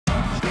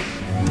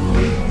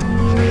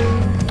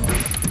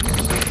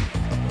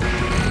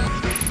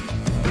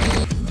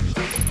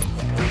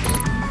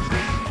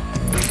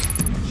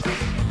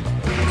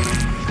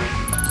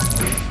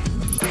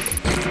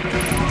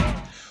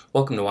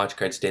Welcome to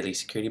WatchGuard's Daily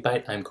Security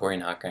Byte. I'm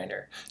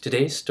Nachreiner.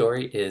 Today's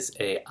story is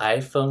a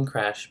iPhone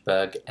crash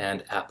bug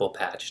and Apple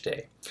Patch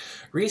Day.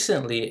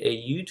 Recently, a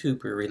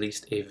YouTuber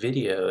released a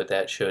video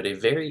that showed a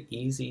very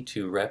easy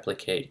to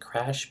replicate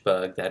crash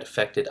bug that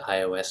affected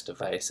iOS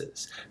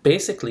devices.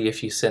 Basically,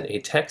 if you sent a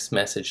text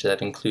message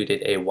that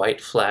included a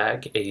white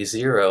flag, a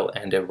 0,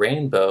 and a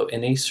rainbow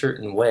in a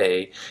certain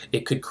way,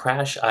 it could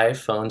crash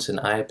iPhones and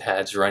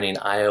iPads running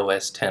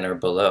iOS 10 or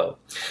below.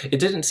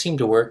 It didn't seem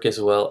to work as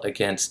well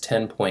against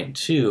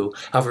 10.2,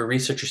 however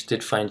researchers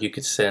did find you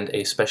could send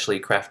a specially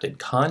crafted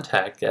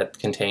contact that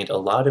contained a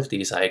lot of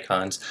these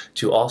icons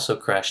to also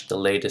crash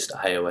the latest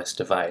iOS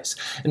device.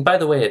 And by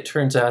the way, it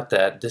turns out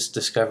that this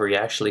discovery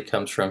actually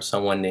comes from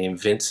someone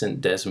named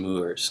Vincent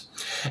Desmours.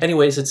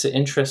 Anyways, it's an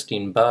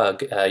interesting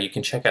bug. You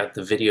can check out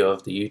the video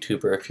of the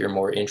YouTuber if you're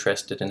more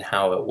interested in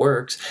how it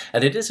works,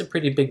 and it is a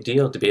pretty big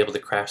deal to be able to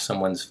crash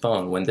someone's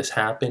phone. When this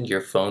happened,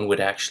 your phone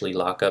would actually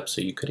lock up so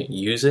you couldn't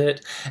use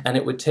it, and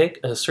it would take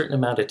a certain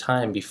amount of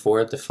time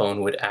before the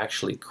phone would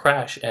actually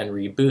crash and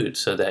reboot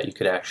so that you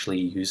could actually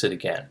use it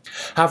again.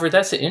 However,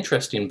 that's an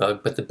interesting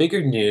bug, but the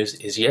bigger news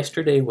is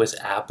yesterday was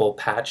Apple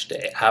Patch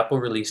Day. Apple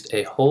released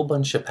a whole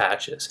bunch of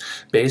patches.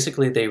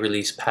 Basically, they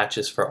released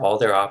patches for all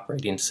their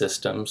operating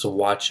systems,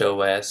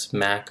 watchOS,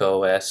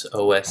 macOS,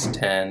 OS X,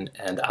 and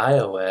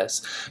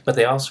iOS, but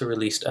they also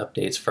released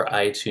updates for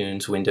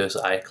iTunes, Windows,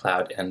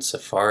 iCloud, and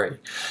Safari.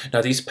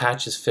 Now, these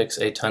patches fix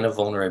a ton of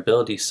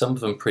vulnerabilities, some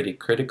of them pretty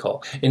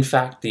critical. In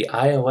fact, the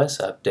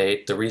iOS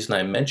update, the reason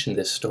I mentioned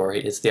this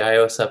story is the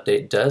iOS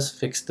update does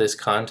fix this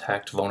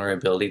contact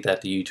vulnerability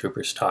that the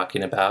YouTuber's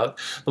talking about,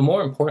 but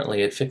more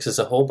importantly, it fixes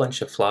a whole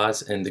bunch of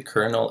flaws in the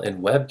kernel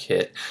and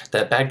WebKit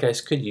that bad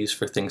guys could use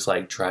for things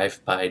like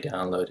drive-by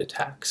download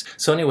attacks.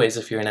 So anyways,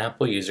 if you're an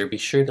Apple user, be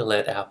sure to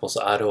let Apple's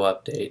auto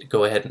update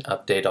go ahead and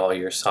update all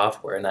your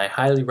software, and I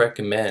highly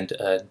recommend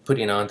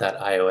putting on that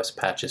iOS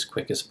patch as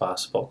quick as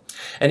possible.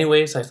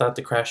 Anyways, I thought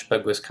the crash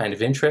bug was kind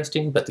of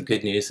interesting, but the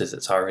good news is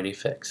it's already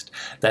fixed.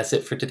 That's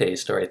it for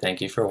today's story.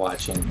 Thank you for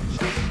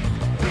watching.